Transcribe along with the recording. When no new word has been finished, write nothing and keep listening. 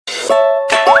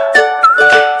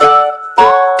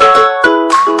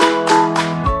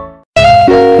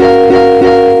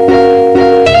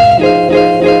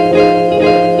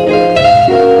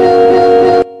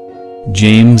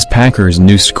James Packer's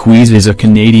new squeeze is a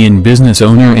Canadian business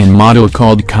owner and model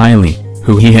called Kylie,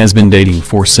 who he has been dating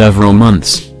for several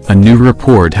months, a new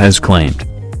report has claimed.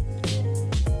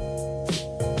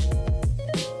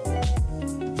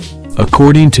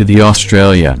 According to The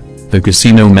Australia, the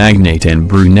casino magnate and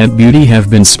brunette beauty have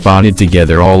been spotted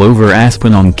together all over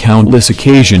Aspen on countless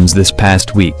occasions this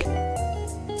past week.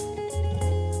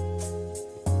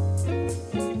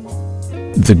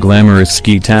 The glamorous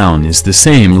ski town is the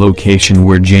same location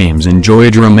where James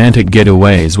enjoyed romantic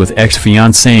getaways with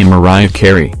ex-fiancée Mariah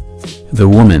Carey. The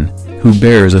woman, who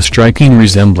bears a striking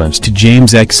resemblance to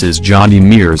James' exes Jodhi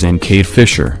Meares and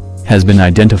Fischer, has been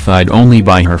identified only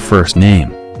by her first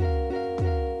name.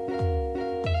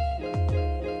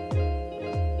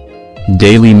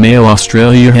 Daily Mail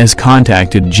Australia has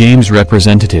contacted James'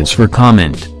 representatives for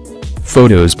comment.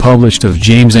 Photos published of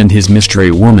James and his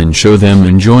mystery woman show them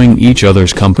enjoying each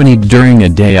other's company during a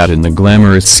day out in the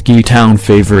glamorous ski town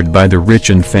favored by the rich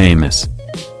and famous.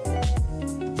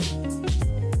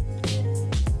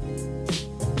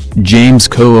 James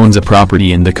co-owns a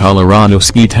property in the Colorado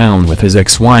ski town with his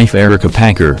ex-wife Erica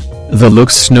Packer. The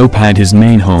Looks Snope had his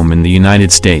main home in the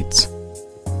United States.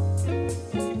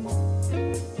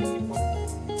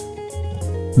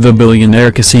 The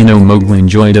billionaire casino mogul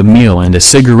enjoyed a meal and a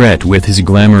cigarette with his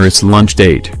glamorous lunch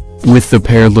date, with the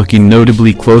pair looking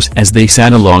notably close as they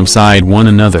sat alongside one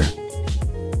another.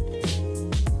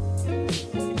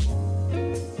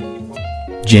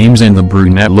 James and the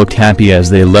brunette looked happy as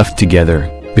they left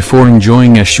together, before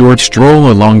enjoying a short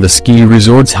stroll along the ski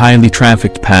resort's highly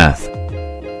trafficked path.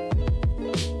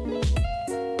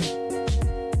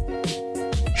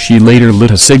 She later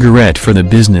lit a cigarette for the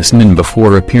businessman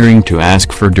before appearing to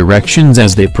ask for directions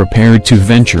as they prepared to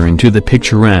venture into the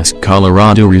picturesque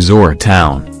Colorado resort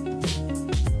town.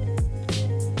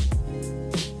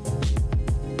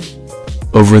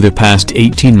 Over the past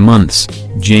 18 months,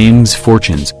 James'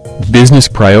 fortunes, business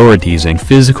priorities and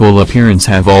physical appearance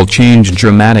have all changed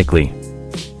dramatically.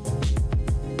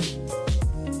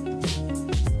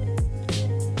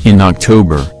 In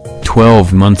October,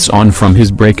 12 months on from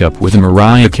his breakup with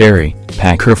Mariah Carey,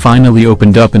 Packer finally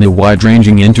opened up in a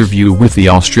wide-ranging interview with The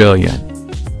Australian.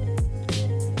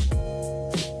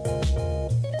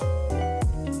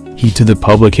 He told the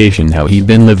publication how he'd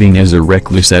been living as a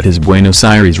recluse at his Buenos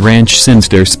Aires ranch since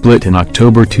their split in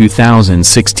October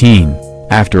 2016,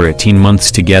 after 18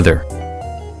 months together.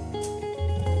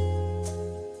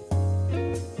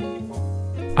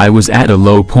 "I was at a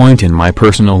low point in my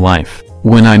personal life,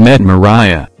 when I met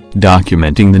Mariah.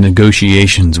 Documenting the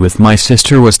negotiations with my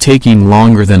sister was taking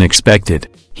longer than expected,"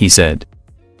 he said.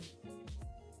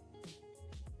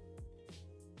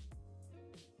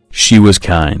 "She was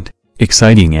kind,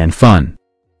 exciting and fun.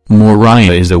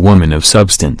 Mariah is a woman of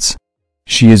substance.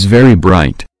 She is very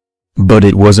bright. But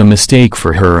it was a mistake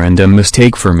for her and a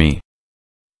mistake for me."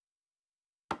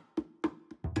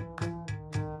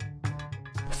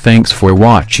 Thanks for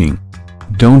watching.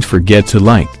 Don't forget to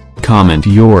like, comment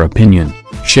your opinion,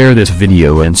 share this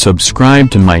video and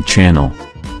subscribe to my channel.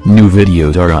 New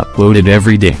videos are uploaded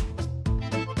every day.